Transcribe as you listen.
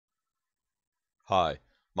Hi,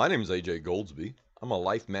 my name is AJ Goldsby. I'm a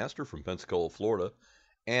life master from Pensacola, Florida,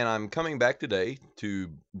 and I'm coming back today to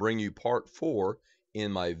bring you part four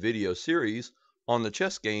in my video series on the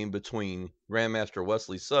chess game between Grandmaster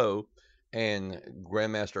Wesley So and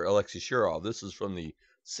Grandmaster Alexei Shirov. This is from the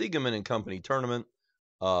Sigeman and Company tournament,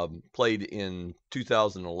 played in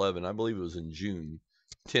 2011. I believe it was in June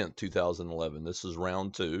 10th, 2011. This is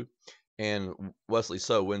round two, and Wesley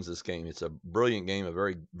So wins this game. It's a brilliant game, a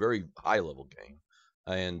very, very high level game,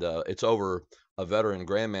 and it's over a veteran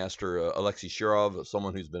grandmaster, Alexei Shirov,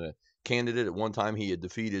 someone who's been a candidate. At one time, he had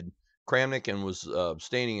defeated Kramnik and was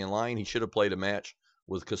standing in line. He should have played a match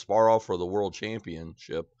with Kasparov for the world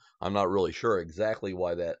championship. I'm not really sure exactly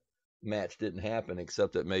why that match didn't happen,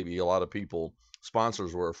 except that maybe a lot of people,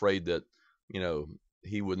 sponsors, were afraid that you know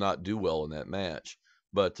he would not do well in that match.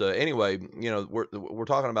 But anyway, we're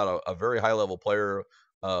talking about a very high level player,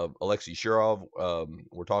 Alexei Shirov.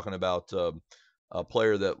 We're talking about a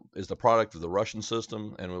player that is the product of the Russian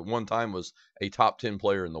system, and at one time was a top 10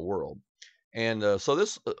 player in the world. And so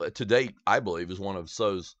this, to date, I believe, is one of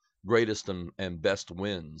So's greatest and best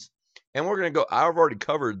wins. And we're going to go. I've already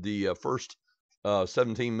covered the first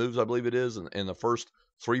 17 moves, I believe it is, in the first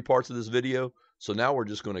three parts of this video. So now we're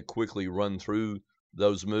just going to quickly run through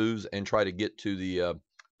those moves and try to get to the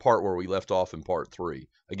part where we left off in part three.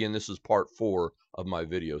 Again, this is part four of my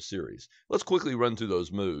video series. Let's quickly run through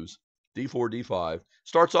those moves. D4, D5.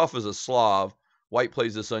 Starts off as a Slav. White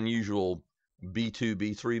plays this unusual B2,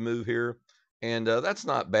 B3 move here. And that's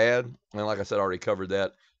not bad. And like I said, I already covered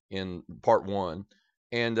that in part one.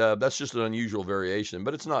 And that's just an unusual variation,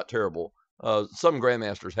 but it's not terrible. Some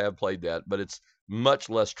grandmasters have played that, but it's much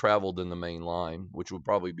less traveled than the main line, which would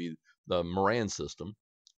probably be the Moran system.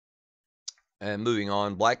 And moving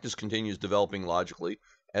on, black just continues developing logically,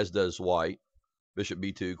 as does white. Bishop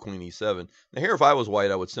b2, queen e7. Now here, if I was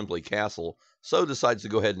white, I would simply castle. So decides to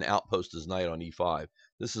go ahead and outpost his knight on e5.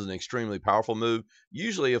 This is an extremely powerful move.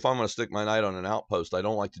 Usually, if I'm going to stick my knight on an outpost, I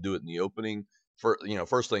don't like to do it in the opening.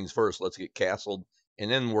 First things first, let's get castled,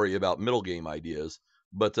 and then worry about middle game ideas.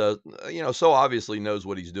 But So obviously knows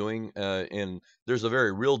what he's doing, and there's a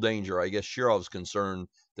very real danger. I guess Shirov's concerned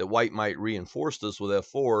that white might reinforce this with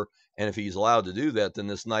f4, and if he's allowed to do that, then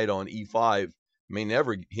this knight on e5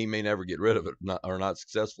 he may never get rid of it, not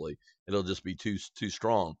successfully. It'll just be too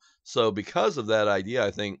strong. So because of that idea,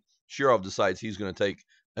 I think Shirov decides he's going to take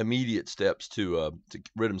immediate steps to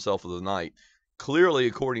rid himself of the knight. Clearly,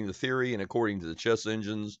 according to theory and according to the chess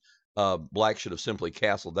engines, black should have simply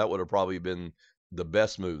castled. That would have probably been the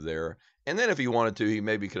best move there. And then if he wanted to, he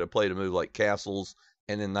maybe could have played a move like castles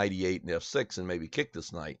and then knight e8 and f6 and maybe kick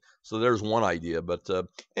this knight. So there's one idea. But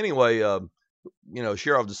anyway,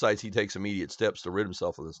 Shirov decides he takes immediate steps to rid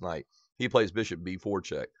himself of this knight. He plays bishop b4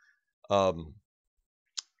 check. Um,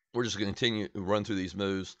 we're just going to continue to run through these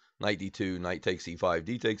moves. Knight d2, knight takes e5,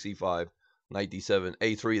 d takes e5, knight d7,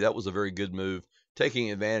 a3. That was a very good move,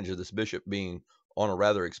 taking advantage of this bishop being on a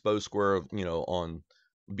rather exposed square of, on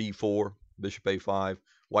b4, bishop a5.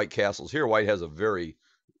 White castles. Here, white has a very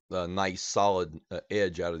nice, solid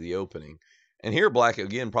edge out of the opening. And here, black,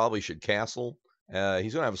 again, probably should castle.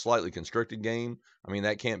 He's going to have a slightly constricted game. I mean,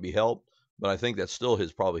 that can't be helped, but I think that's still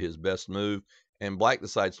probably his best move. And black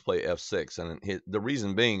decides to play f6, and the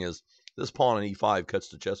reason being is this pawn on e5 cuts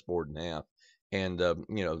the chessboard in half. And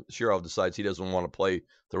Shirov decides he doesn't want to play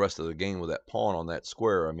the rest of the game with that pawn on that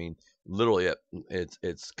square. I mean, literally,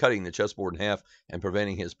 it's cutting the chessboard in half and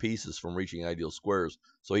preventing his pieces from reaching ideal squares.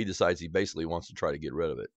 So he decides he basically wants to try to get rid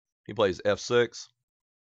of it. He plays f6.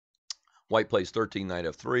 White plays 13, knight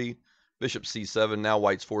f3. Bishop c7. Now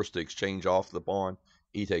white's forced to exchange off the pawn.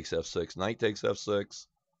 E takes f6. Knight takes f6.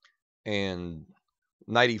 And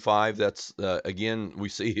knight e5. That's, again, we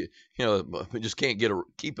see, we just can't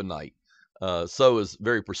keep a knight. So is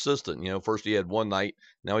very persistent. First he had one knight.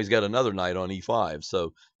 Now he's got another knight on e5.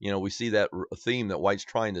 So, we see that theme that white's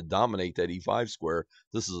trying to dominate that e5 square.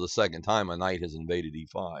 This is the second time a knight has invaded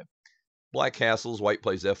e5. Black castles, white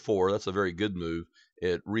plays f4. That's a very good move.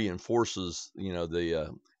 It reinforces,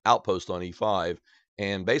 the outpost on e5,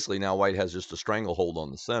 and basically now white has just a stranglehold on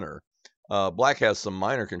the center. Black has some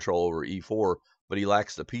minor control over e4, but he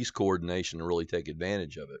lacks the piece coordination to really take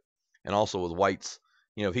advantage of it. And also with white's,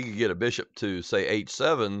 if he could get a bishop to say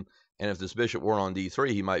h7, and if this bishop weren't on d3,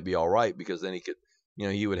 he might be all right, because then he could,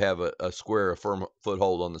 he would have a square, a firm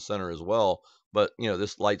foothold on the center as well. But,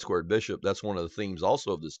 this light squared bishop, that's one of the themes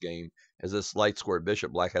also of this game, as this light squared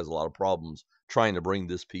bishop, black has a lot of problems trying to bring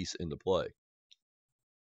this piece into play.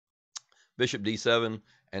 Bishop d7,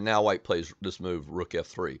 and now white plays this move, rook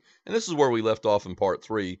f3. And this is where we left off in part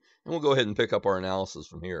three, and we'll go ahead and pick up our analysis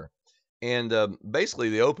from here. And basically,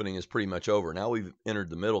 the opening is pretty much over. Now we've entered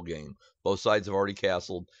the middle game. Both sides have already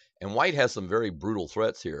castled, and white has some very brutal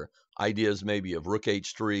threats here. Ideas maybe of rook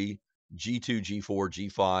h3, g2, g4,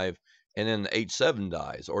 g5, and then h7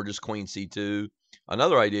 dies, or just queen c2.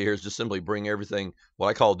 Another idea here is just simply bring everything, what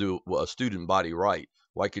I call do a student body right.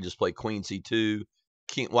 White could just play queen c2,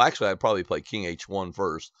 king. Well, actually, I'd probably play king h1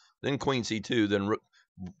 first, then queen c2, then rook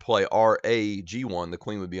play RA G1, the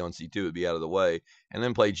queen would be on C2, would be out of the way, and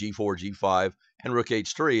then play G4, G5, and Rook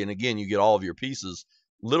H3. And again, you get all of your pieces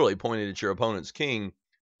literally pointed at your opponent's king.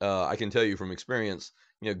 I can tell you from experience,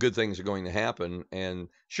 good things are going to happen. And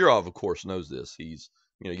Shirov, of course, knows this.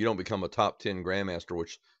 You don't become a top 10 grandmaster,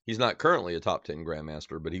 which he's not currently a top 10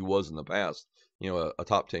 grandmaster, but he was in the past, a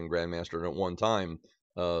top 10 grandmaster. And at one time,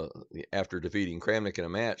 uh, after defeating Kramnik in a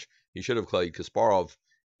match, he should have played Kasparov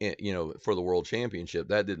for the world championship.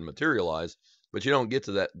 That didn't materialize, but you don't get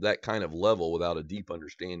to that kind of level without a deep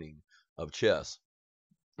understanding of chess.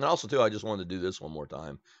 And also, too, I just wanted to do this one more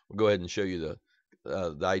time. We'll go ahead and show you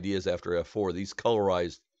the ideas after f4. These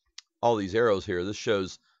colorized, all these arrows here. This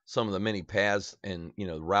shows some of the many paths and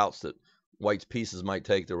routes that white's pieces might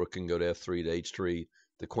take. The rook can go to f3 to h3.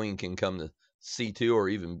 The queen can come to c2 or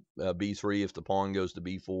even b3 if the pawn goes to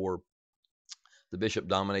b4. The bishop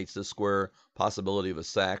dominates this square, possibility of a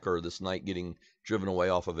sack or this knight getting driven away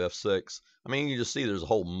off of f6. I mean, you just see there's a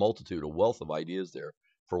whole multitude, a wealth of ideas there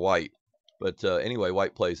for white. But anyway,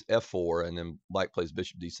 white plays f4, and then black plays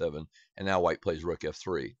bishop d7, and now white plays rook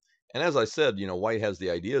f3. And as I said, white has the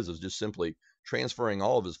ideas of just simply transferring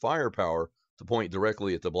all of his firepower to point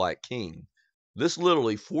directly at the black king. This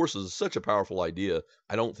literally forces such a powerful idea.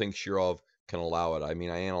 I don't think Shirov can allow it. I mean,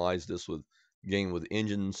 I analyzed this game with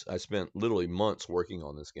engines. I spent literally months working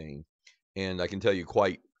on this game, and I can tell you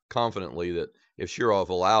quite confidently that if Shirov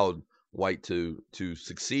allowed white to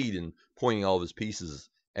succeed in pointing all of his pieces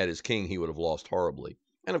at his king, he would have lost horribly.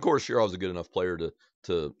 And of course, Shirov's a good enough player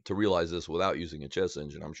to realize this without using a chess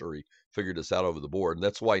engine. I'm sure he figured this out over the board. And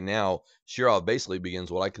that's why now Shirov basically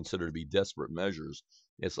begins what I consider to be desperate measures.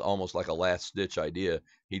 It's almost like a last ditch idea.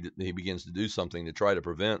 He begins to do something to try to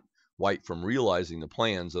prevent white from realizing the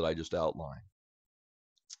plans that I just outlined.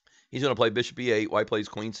 He's going to play bishop e8. White plays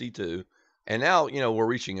queen c2. And now, we're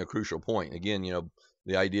reaching a crucial point. Again,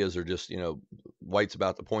 the ideas are just, white's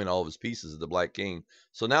about to point all of his pieces at the black king.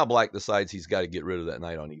 So now black decides he's got to get rid of that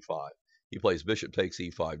knight on e5. He plays bishop takes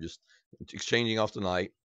e5, just exchanging off the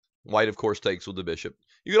knight. White, of course, takes with the bishop.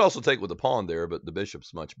 You could also take with the pawn there, but the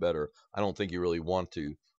bishop's much better. I don't think you really want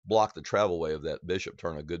to block the travel way of that bishop,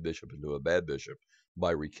 turn a good bishop into a bad bishop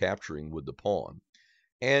by recapturing with the pawn.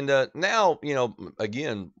 And now,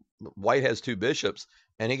 again, white has two bishops,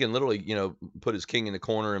 and he can literally, put his king in the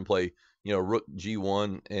corner and play, rook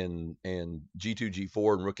g1 and g2,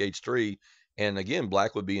 g4, and rook h3. And again,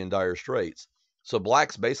 black would be in dire straits. So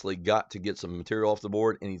black's basically got to get some material off the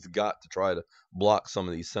board, and he's got to try to block some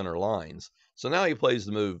of these center lines. So now he plays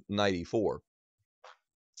the move knight e4.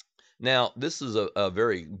 Now, this is a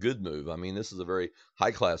very good move. I mean, this is a very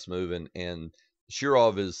high-class move, and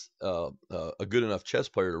Shirov is a good enough chess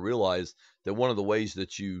player to realize that one of the ways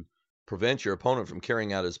that you prevent your opponent from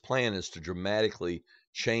carrying out his plan is to dramatically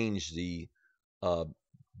change the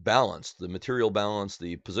balance, the material balance,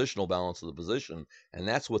 the positional balance of the position, and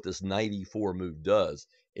that's what this knight e4 move does.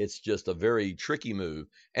 It's just a very tricky move,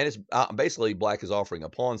 and it's basically black is offering a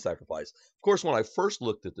pawn sacrifice. Of course, when I first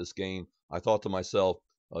looked at this game, I thought to myself,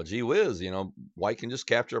 oh, gee whiz, white can just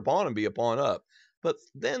capture a pawn and be a pawn up. But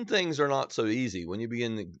then things are not so easy. When you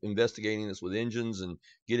begin investigating this with engines and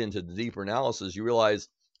get into the deeper analysis, you realize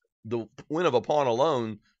the win of a pawn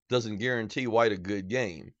alone doesn't guarantee white a good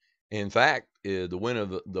game. In fact, the win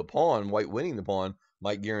of the pawn, white winning the pawn,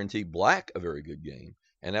 might guarantee black a very good game.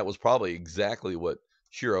 And that was probably exactly what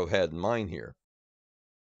Shirov had in mind here.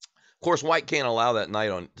 Of course, white can't allow that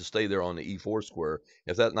knight to stay there on the e4 square.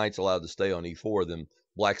 If that knight's allowed to stay on e4, then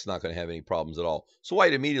black's not going to have any problems at all. So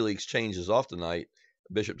white immediately exchanges off the knight.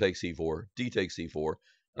 Bishop takes e4, d takes e4.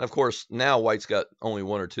 And of course, now white's got only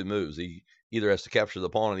one or two moves. He either has to capture the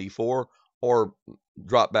pawn at e4 or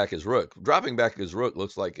drop back his rook. Dropping back his rook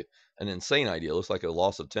looks like an insane idea. It looks like a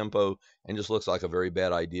loss of tempo and just looks like a very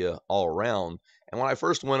bad idea all around. And when I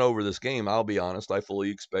first went over this game, I'll be honest, I fully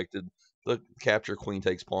expected the capture queen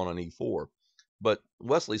takes pawn on e4. But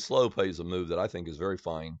Wesley Slow plays a move that I think is very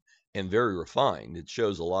fine and very refined. It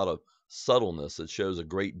shows a lot of subtleness. It shows a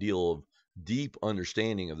great deal of deep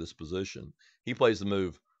understanding of this position. He plays the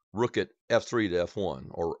move rook at f3 to f1,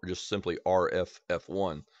 or just simply rf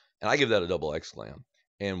f1. And I give that a double exclam.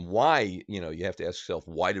 And why, you have to ask yourself,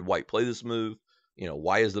 why did white play this move?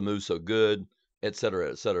 Why is the move so good? et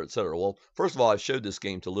cetera, et cetera, et cetera. Well, first of all, I've showed this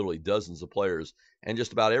game to literally dozens of players, and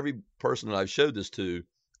just about every person that I've showed this to,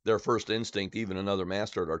 their first instinct, even another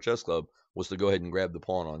master at our chess club, was to go ahead and grab the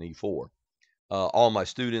pawn on e4. All my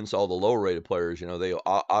students, all the lower rated players, they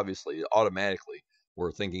obviously automatically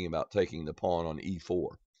were thinking about taking the pawn on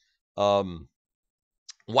e4.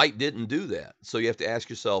 White didn't do that. So you have to ask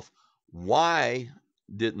yourself, why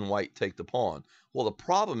didn't white take the pawn? Well, the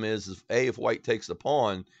problem is if white takes the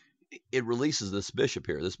pawn, it releases this bishop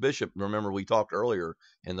here. This bishop, remember we talked earlier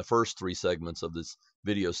in the first 3 segments of this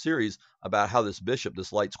video series about how this bishop,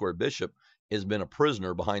 this light square bishop, has been a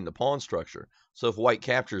prisoner behind the pawn structure. So if white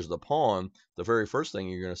captures the pawn, the very first thing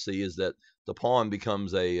you're going to see is that the pawn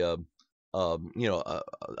becomes rather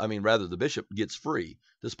the bishop gets free.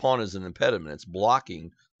 This pawn is an impediment. It's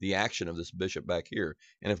blocking the action of this bishop back here.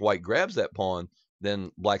 And if white grabs that pawn,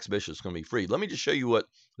 then black's bishop is going to be free. Let me just show you what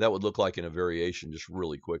that would look like in a variation just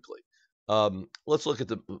really quickly. Let's look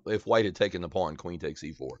at if white had taken the pawn, queen takes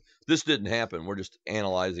e4. This didn't happen. We're just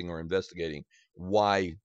analyzing or investigating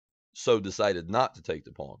why So decided not to take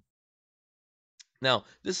the pawn. Now,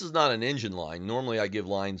 this is not an engine line. Normally, I give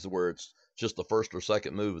lines where it's just the first or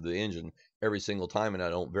second move of the engine every single time, and I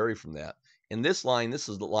don't vary from that. In this line, this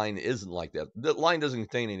is the line that isn't like that. The line doesn't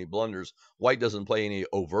contain any blunders. White doesn't play any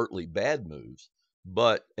overtly bad moves,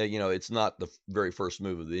 but it's not the very first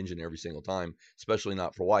move of the engine every single time, especially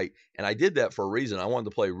not for white. And I did that for a reason. I wanted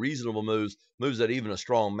to play reasonable moves, moves that even a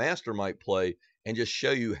strong master might play, and just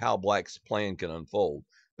show you how black's plan can unfold.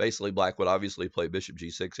 Basically, black would obviously play bishop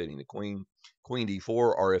g6, hitting the queen. Queen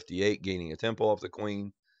d4, rf d8, gaining a tempo off the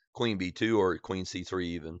queen. Queen b2 or queen c3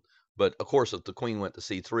 even. But of course, if the queen went to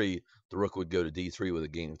c3, the rook would go to d3 with a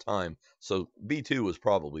gain of time. So b2 was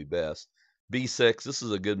probably best. b6, this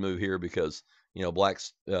is a good move here because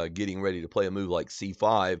black's getting ready to play a move like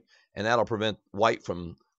c5, and that'll prevent white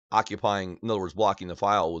from occupying, in other words, blocking the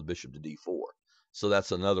file with bishop to d4. So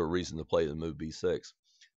that's another reason to play the move b6.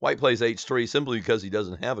 White plays h3 simply because he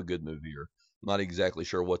doesn't have a good move here. I'm not exactly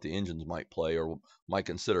sure what the engines might play or might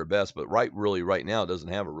consider best, but really right now doesn't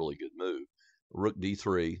have a really good move. Rook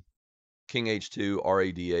d3, king h2,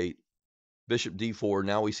 ra d8, bishop d4.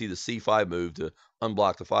 Now we see the c5 move to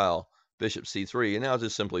unblock the file, bishop c3, and now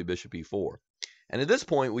just simply bishop e4. And at this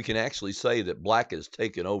point, we can actually say that black has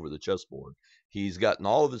taken over the chessboard. He's gotten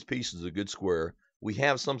all of his pieces a good square. We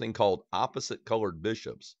have something called opposite colored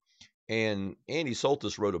bishops. And Andy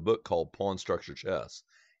Soltis wrote a book called Pawn Structure Chess.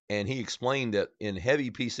 And he explained that in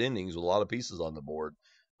heavy piece endings with a lot of pieces on the board,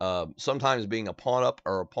 sometimes being a pawn up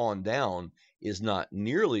or a pawn down is not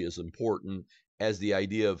nearly as important as the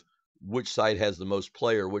idea of which side has the most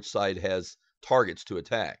play or which side has targets to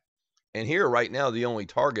attack. And here, right now, the only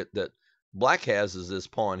target that black has is this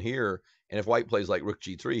pawn here. And if white plays like rook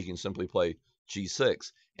g3, he can simply play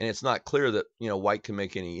g6. And it's not clear that, white can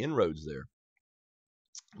make any inroads there.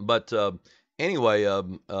 But anyway,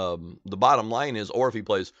 the bottom line is, or if he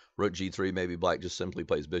plays rook g3, maybe black just simply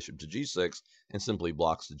plays bishop to g6 and simply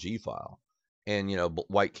blocks the g file. And,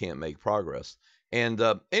 white can't make progress. And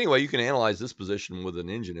anyway, you can analyze this position with an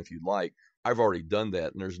engine if you'd like. I've already done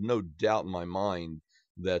that, and there's no doubt in my mind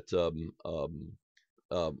that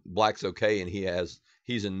black's okay, and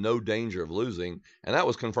he's in no danger of losing. And that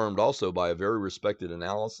was confirmed also by a very respected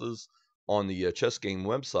analysis on the Chess Game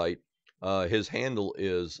website. His handle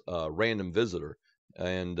is Random Visitor,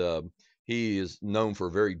 and he is known for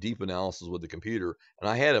very deep analysis with the computer. And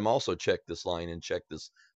I had him also check this line and check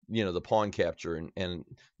this, the pawn capture, and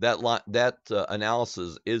that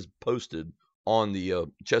analysis is posted on the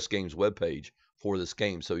Chess Games webpage for this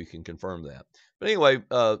game, so you can confirm that. But anyway,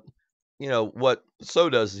 what So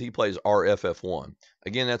does is he plays RFF1.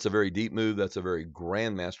 Again, that's a very deep move. That's a very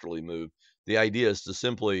grandmasterly move. The idea is to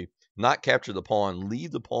simply not capture the pawn,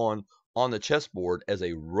 leave the pawn on the chessboard as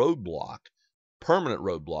a roadblock, permanent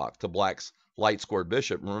roadblock to black's light squared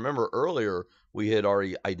bishop. And remember earlier, we had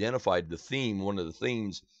already identified the theme. One of the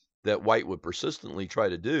themes that white would persistently try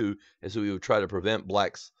to do is we would try to prevent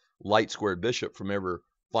black's light squared bishop from ever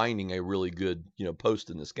finding a really good, post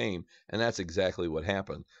in this game. And that's exactly what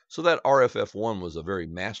happened. So that RFF1 was a very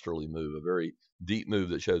masterly move, a very deep move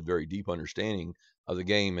that showed very deep understanding of the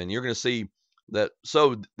game. And you're going to see that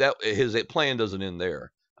his plan doesn't end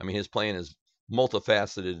there. I mean, his plan is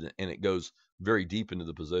multifaceted and it goes very deep into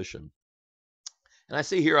the position. And I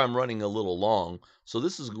see here I'm running a little long, so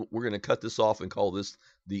we're going to cut this off and call this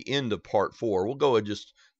the end of part 4. We'll go and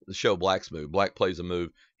just show black's move. Black plays a move.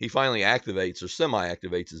 He finally activates or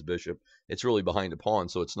semi-activates his bishop. It's really behind a pawn,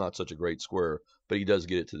 so it's not such a great square, but he does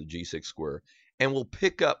get it to the g6 square. And we'll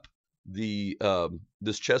pick up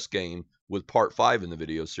this chess game with part 5 in the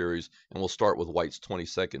video series, and we'll start with white's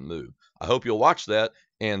 22nd move. I hope you'll watch that,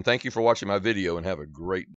 and thank you for watching my video, and have a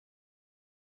great day.